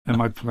and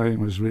my playing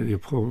was really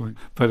appalling,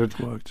 but it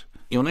worked.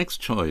 Your next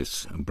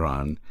choice,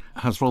 Bryan,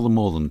 has rather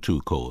more than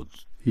 2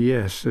 chords.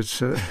 Yes,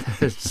 it's.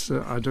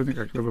 I don't think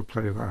I could ever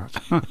play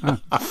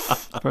that.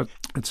 But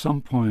at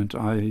some point,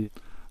 I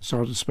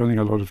started spending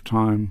a lot of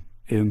time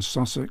in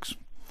Sussex,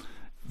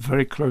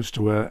 very close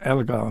to where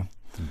Elgar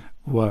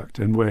worked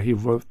and where he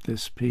wrote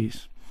this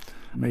piece,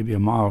 maybe a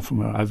mile from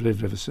where I've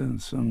lived ever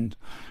since. And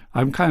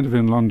I'm kind of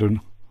in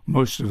London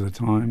most of the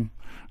time,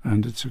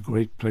 and it's a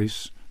great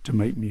place to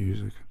make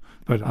music.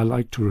 But I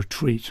like to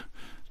retreat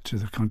to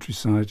the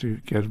countryside to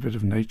get a bit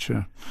of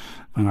nature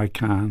when I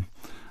can.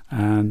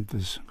 And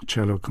this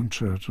cello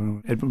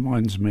concerto, it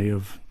reminds me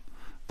of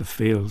the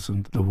fields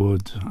and the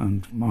woods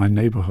and my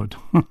neighbourhood.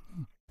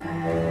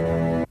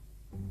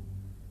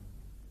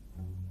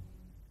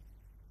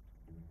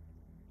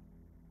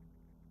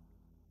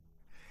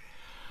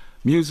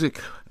 Music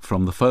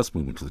from the first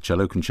movement of the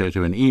cello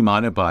concerto in E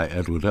minor by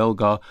Edward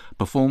Elgar,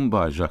 performed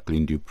by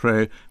Jacqueline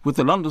Dupré, with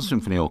the London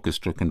Symphony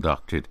Orchestra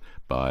conducted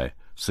by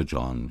Sir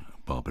John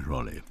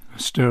Barbirolli.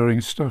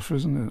 Stirring stuff,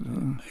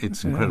 isn't it?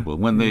 It's incredible.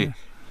 When they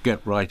get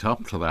right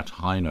up to that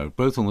high note,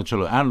 both on the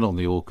cello and on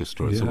the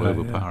orchestra, it's so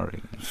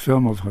overpowering.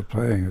 Film of her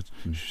playing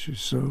it. She's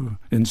so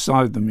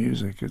inside the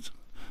music. It's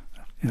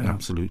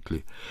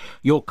Absolutely.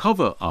 Your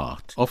cover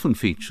art often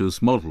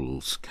features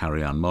models.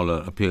 Carrie-Anne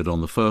Moller appeared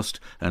on the first,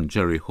 and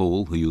Jerry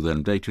Hall, who you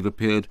then dated,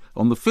 appeared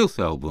on the 5th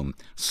album,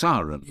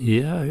 Siren.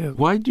 Yeah.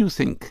 Why do you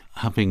think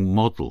having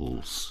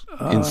models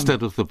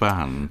instead of the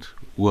band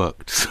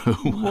worked so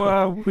well?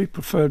 Well, we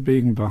preferred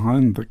being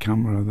behind the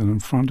camera than in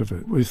front of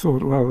it. We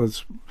thought, well,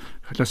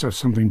 let's have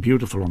something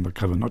beautiful on the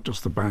cover, not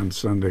just the band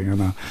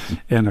standing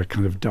in a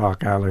kind of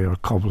dark alley or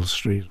cobble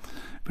street,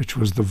 which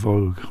was the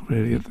vogue,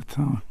 really, at the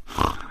time.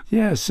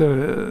 Yeah,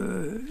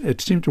 so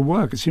it seemed to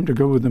work. It seemed to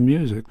go with the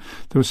music.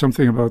 There was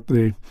something about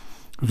the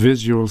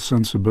visual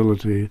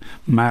sensibility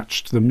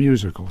matched the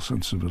musical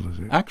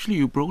sensibility. Actually,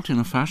 you brought in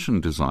a fashion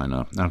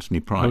designer, Anthony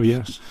Price. Oh,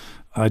 yes.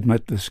 I'd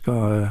met this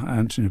guy,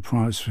 Anthony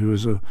Price, who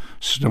was a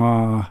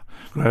star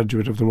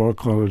graduate of the Royal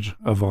College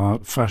of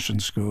Art Fashion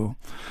School,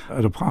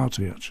 at a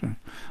party, actually.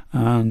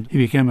 And he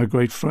became a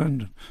great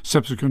friend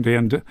subsequently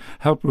and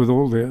helped with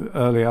all the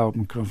early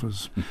album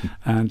covers.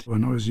 And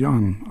when I was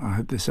young, I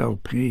had this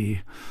LP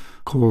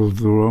called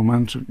The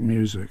Romantic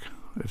Music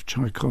of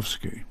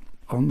Tchaikovsky.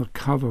 On the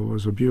cover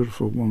was a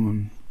beautiful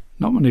woman.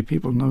 Not many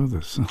people know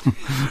this.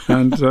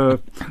 And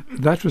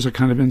that was a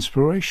kind of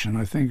inspiration,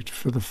 I think,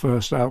 for the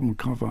first album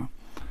cover.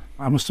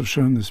 I must have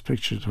shown this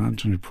picture to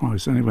Anthony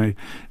Price. Anyway,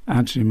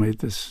 Anthony made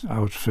this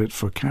outfit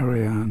for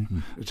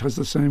Carrie-Anne. It has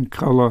the same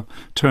colour,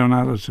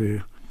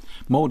 tonality.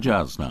 More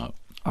jazz now.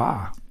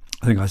 I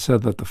think I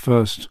said that the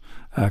first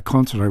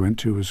concert I went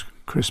to was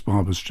Chris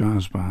Barber's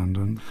jazz band,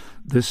 and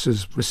this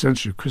is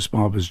essentially Chris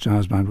Barber's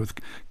jazz band with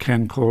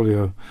Ken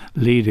Collier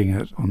leading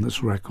it on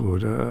this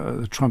record,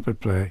 the trumpet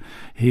player.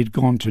 He'd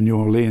gone to New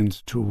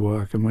Orleans to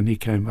work, and when he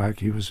came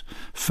back he was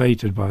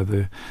fated by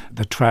the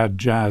trad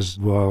jazz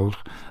world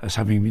as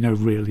having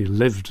really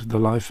lived the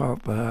life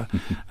out there.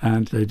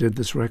 And they did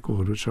this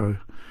record, which I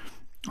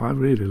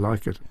really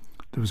like it.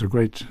 There was a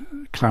great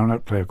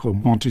clarinet player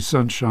called Monty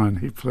Sunshine.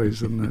 He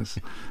plays in this.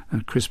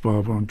 And Chris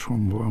Barber on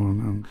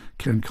trombone and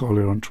Ken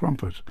Collier on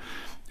trumpet.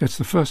 It's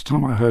the first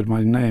time I heard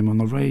my name on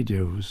the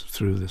radio was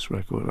through this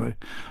record.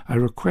 I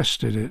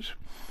requested it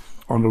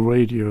on a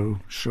radio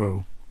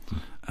show,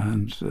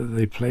 and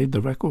they played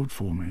the record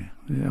for me.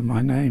 Yeah,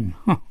 my name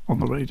on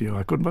the radio.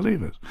 I couldn't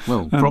believe it.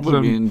 Well, and,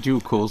 probably in due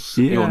course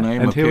your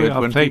name appeared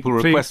when people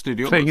requested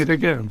yours. Playing it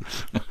again.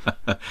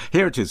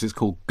 Here it is. It's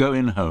called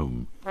Going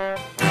Home.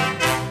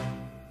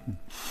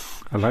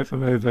 I like the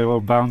way they all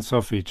bounce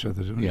off each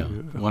other. Yeah,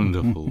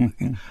 wonderful.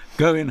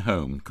 Going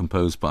Home,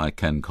 composed by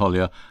Ken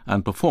Collier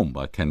and performed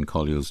by Ken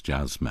Collier's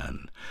Jazz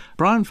Men.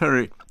 Bryan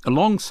Ferry,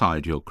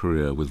 alongside your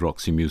career with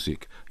Roxy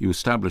Music, you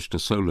established a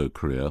solo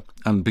career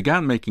and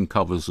began making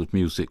covers of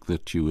music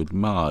that you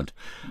admired.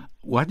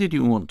 Why did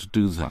you want to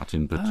do that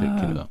in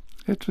particular?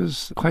 It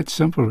was quite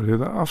simple,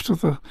 really. After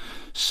the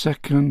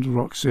second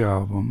Roxy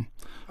album,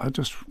 I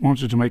just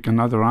wanted to make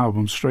another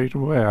album straight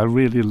away. I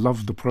really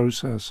loved the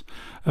process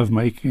of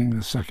making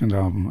the second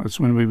album. That's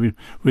when we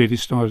really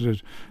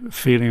started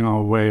feeling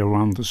our way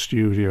around the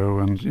studio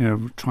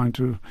and, trying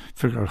to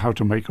figure out how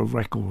to make a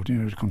record,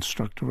 to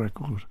construct a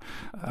record.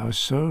 I was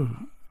so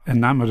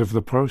enamored of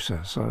the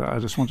process. I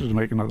just wanted to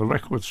make another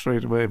record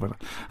straight away,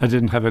 but I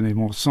didn't have any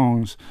more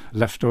songs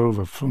left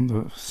over from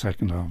the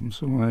second album.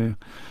 So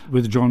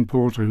with John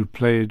Porter, who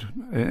played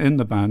in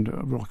the band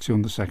Roxy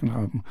on the second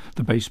album,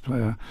 the bass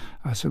player,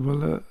 I said,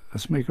 well,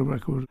 let's make a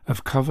record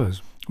of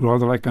covers,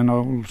 rather like an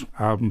old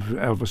album of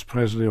Elvis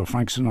Presley or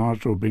Frank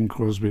Sinatra or Bing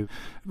Crosby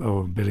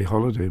or Billie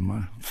Holiday,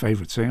 my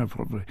favourite singer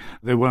probably.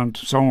 They weren't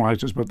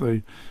songwriters, but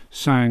they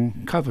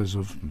sang covers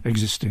of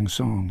existing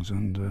songs.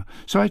 And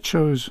so I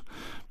chose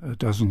a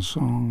dozen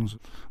songs.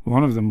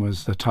 One of them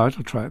was the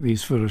title track,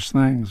 These Foolish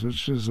Things,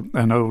 which is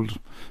an old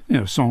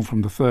song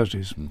from the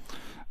 30s.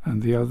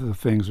 And the other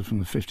things are from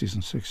the 50s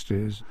and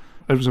 60s.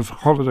 It was a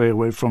holiday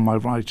away from my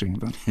writing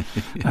then.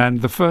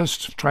 And the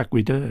first track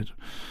we did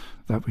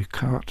that we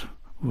cut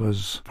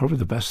was probably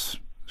the best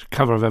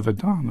cover I've ever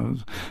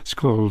done. It's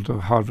called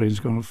Hard Rain's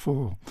Gonna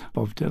Fall,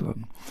 Bob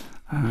Dylan.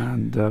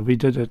 And we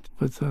did it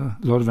with a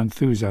lot of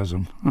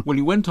enthusiasm. Well,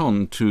 you went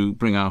on to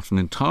bring out an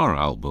entire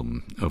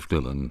album of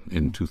Dylan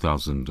in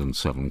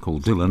 2007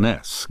 called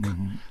Dylan-esque.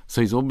 Mm-hmm.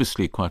 So he's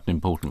obviously quite an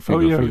important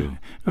figure for you.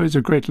 Oh, he's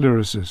a great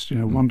lyricist,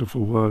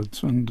 wonderful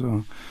words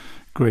and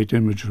great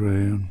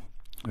imagery. And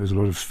there's a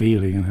lot of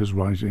feeling in his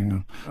writing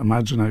and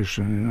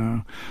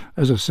imagination,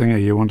 As a singer,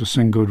 you want to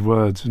sing good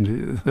words,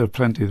 and there are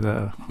plenty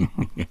there.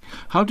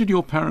 How did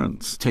your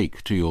parents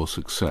take to your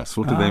success?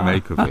 What did they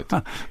make of it?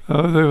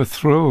 Oh, they were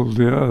thrilled,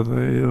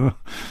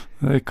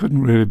 They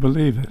couldn't really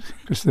believe it,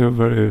 because they were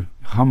very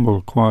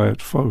humble, quiet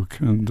folk,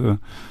 and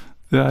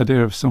the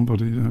idea of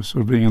somebody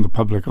sort of being in the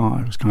public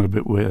eye was kind of a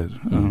bit weird,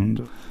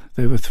 and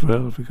they were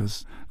thrilled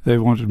because they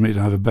wanted me to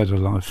have a better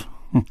life.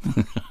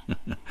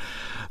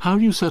 How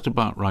do you set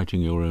about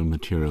writing your own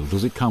material?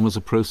 Does it come as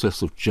a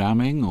process of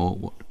jamming or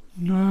what?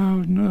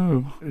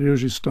 No. It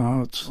usually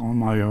starts on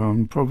my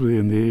own, probably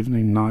in the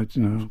evening, night,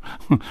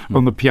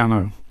 on the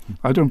piano.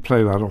 I don't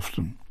play that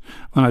often.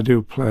 When I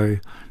do play,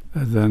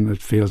 then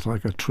it feels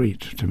like a treat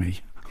to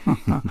me.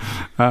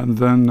 And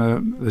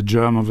then the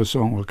germ of a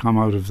song will come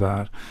out of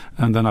that,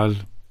 and then I'll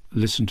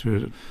listen to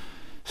it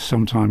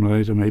sometime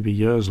later, maybe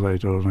years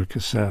later, on a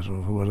cassette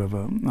or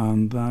whatever,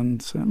 and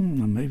then say,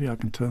 maybe I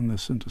can turn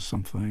this into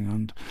something,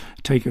 and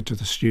take it to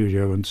the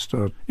studio and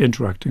start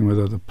interacting with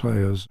other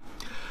players.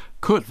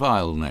 Kurt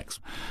Weill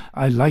next.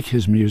 I like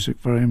his music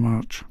very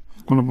much.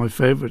 One of my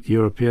favourite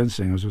European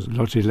singers was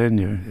Lotte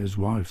Lenya, his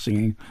wife,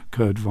 singing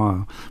Kurt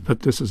Weill.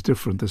 But this is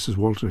different. This is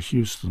Walter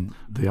Huston,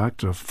 the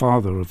actor,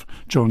 father of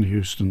John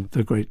Huston,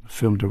 the great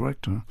film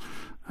director.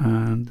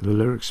 And the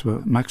lyrics were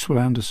Maxwell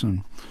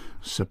Anderson,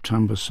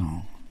 September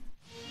Song.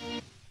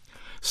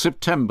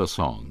 September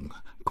Song,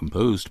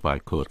 composed by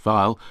Kurt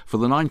Weill for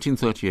the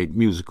 1938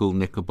 musical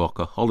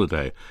Knickerbocker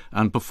Holiday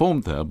and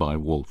performed there by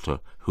Walter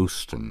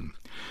Huston.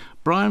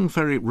 Bryan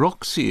Ferry,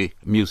 Roxy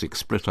music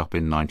split up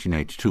in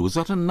 1982. Was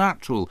that a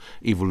natural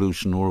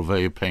evolution or a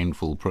very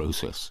painful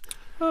process?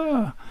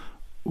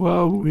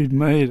 Well, we'd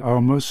made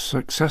our most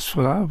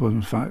successful album,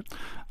 in fact,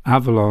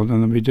 Avalon,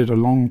 and then we did a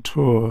long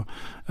tour,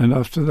 and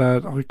after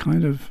that I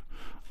kind of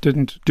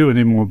didn't do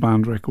any more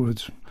band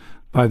records.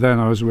 By then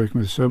I was working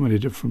with so many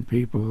different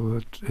people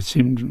that it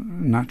seemed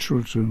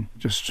natural to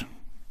just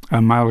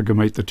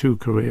amalgamate the two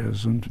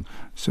careers, and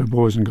so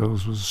Boys and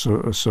Girls was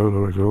a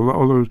solo record,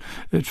 although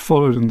it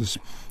followed in this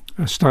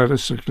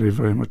stylistically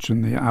very much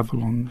in the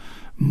Avalon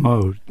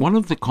mode. One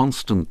of the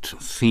constant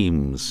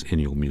themes in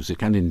your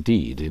music, and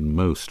indeed in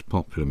most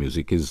popular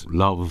music, is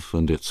love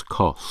and its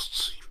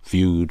costs,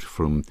 viewed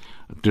from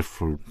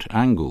different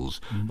angles.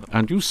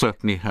 And you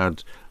certainly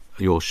had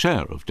your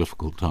share of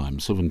difficult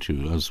times, haven't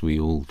you, as we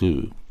all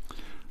do?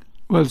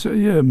 Well,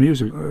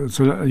 music. It's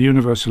a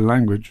universal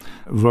language,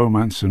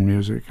 romance and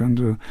music.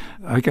 And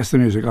I guess the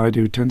music I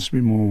do tends to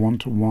be more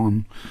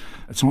one-to-one.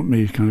 It's not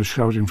me kind of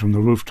shouting from the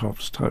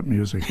rooftops type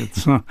music.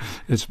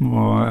 It's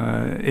more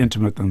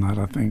intimate than that,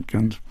 I think.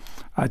 And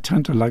I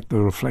tend to like the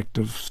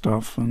reflective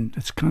stuff, and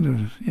it's kind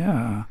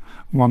of,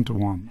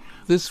 one-to-one.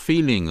 This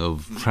feeling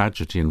of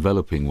tragedy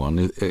enveloping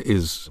one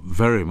is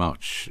very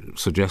much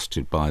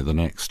suggested by the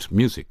next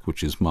music,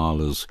 which is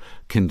Mahler's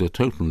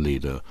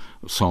Kindertotenlieder,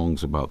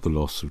 songs about the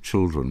loss of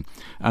children.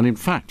 And in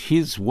fact,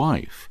 his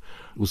wife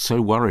was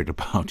so worried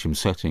about him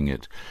setting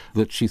it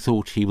that she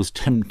thought he was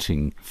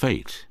tempting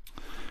fate.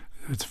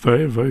 It's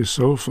very, very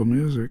soulful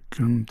music,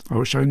 and I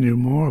wish I knew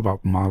more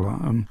about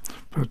Mahler,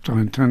 but I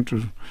intend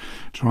to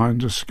try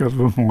and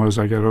discover more as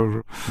I get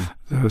older.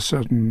 There are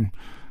certain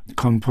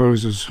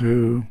composers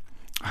who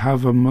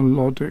have a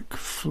melodic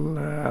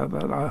flair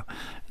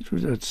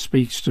that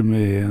speaks to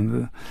me,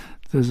 and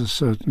there's a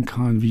certain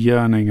kind of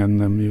yearning in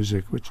their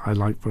music which I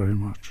like very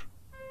much.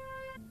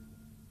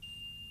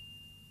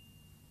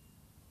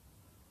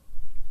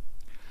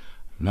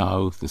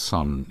 Now the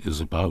sun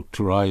is about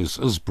to rise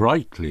as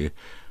brightly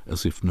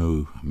as if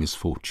no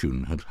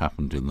misfortune had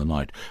happened in the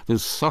night.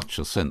 There's such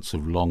a sense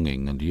of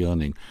longing and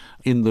yearning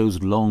in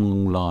those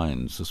long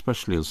lines,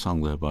 especially as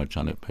sung there by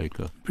Janet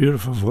Baker.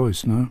 Beautiful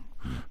voice, no?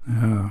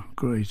 Yeah,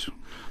 great.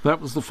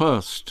 That was the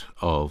first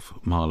of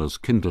Mahler's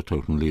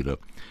Kindertotenlieder,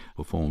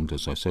 performed,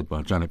 as I said,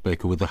 by Janet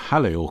Baker with the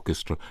Halle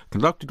Orchestra,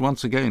 conducted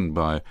once again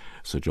by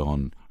Sir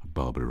John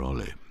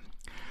Barbirolli.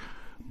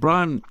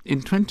 Bryan,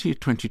 in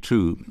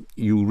 2022,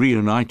 you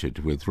reunited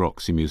with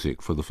Roxy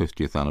Music for the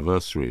 50th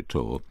anniversary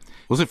tour.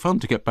 Was it fun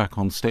to get back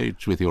on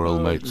stage with your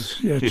old mates?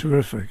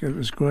 Terrific. It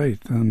was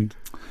great. And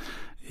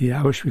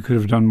I wish we could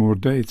have done more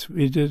dates.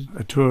 We did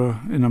a tour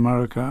in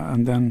America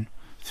and then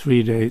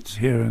 3 dates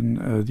here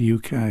in the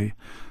UK.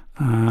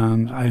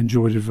 And I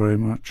enjoyed it very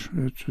much.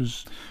 It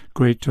was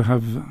great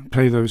to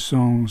play those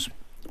songs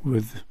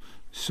with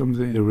some of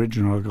the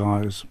original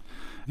guys.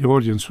 The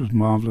audience was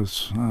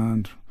marvellous,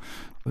 and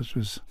it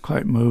was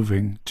quite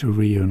moving to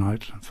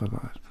reunite for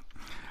that.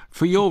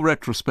 For your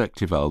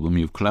retrospective album,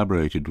 you've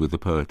collaborated with the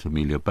poet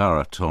Amelia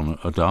Barrett on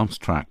a dance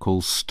track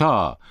called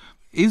Star.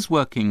 Is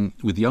working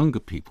with younger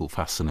people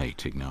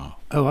fascinating now?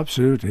 Oh,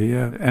 absolutely,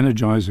 yeah.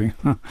 Energising.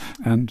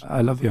 And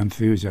I love the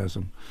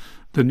enthusiasm.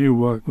 The new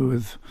work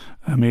with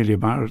Amelia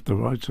Barrett, the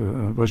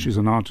writer, well, she's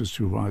an artist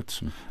who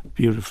writes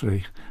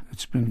beautifully.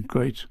 It's been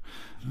great.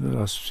 The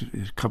last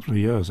couple of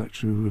years,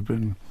 actually, we've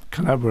been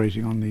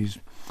collaborating on these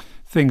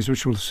things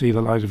which will see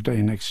the light of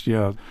day next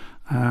year.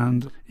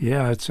 And,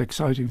 yeah, it's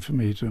exciting for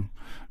me to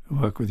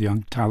work with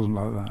young talent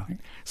like that.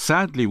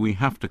 Sadly, we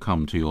have to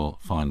come to your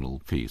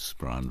final piece,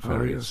 Bryan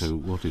Ferry. Yes. So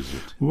what is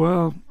it?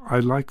 Well, I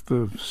like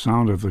the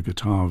sound of the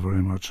guitar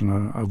very much,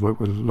 and I've worked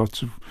with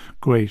lots of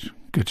great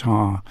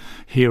guitar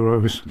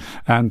heroes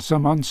and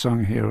some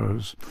unsung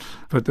heroes.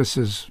 But this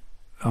is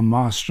a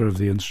master of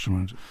the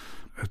instrument.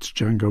 It's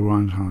Django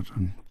Reinhardt,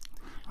 and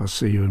I'll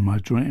see you in my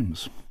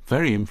dreams.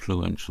 Very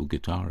influential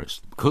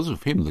guitarist. Because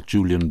of him that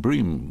Julian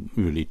Bream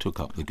really took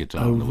up the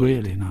guitar. Oh,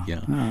 really? No.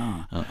 Yeah.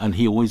 Ah. And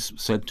he always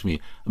said to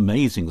me,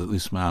 amazing that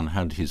this man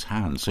had his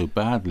hand so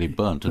badly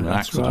burnt in an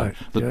That's accident right.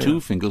 that Yeah, two yeah.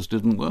 fingers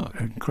didn't work.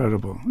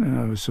 Incredible.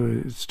 So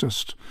it's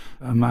just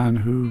a man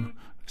who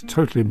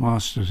totally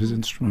mastered his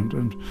instrument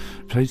and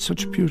played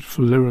such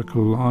beautiful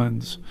lyrical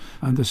lines.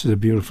 And this is a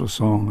beautiful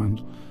song,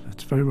 and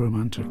it's very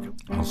romantic.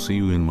 I'll see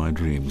you in my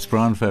dreams.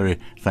 Bryan Ferry,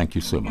 thank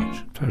you so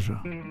much. Pleasure.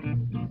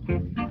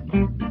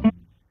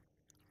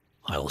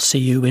 I'll See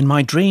You in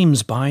My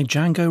Dreams by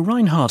Django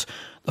Reinhardt,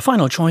 the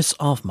final choice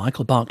of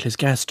Michael Barclay's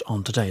guest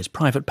on today's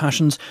Private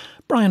Passions,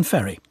 Bryan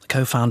Ferry, the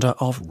co-founder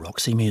of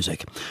Roxy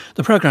Music.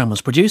 The programme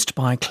was produced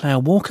by Claire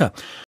Walker.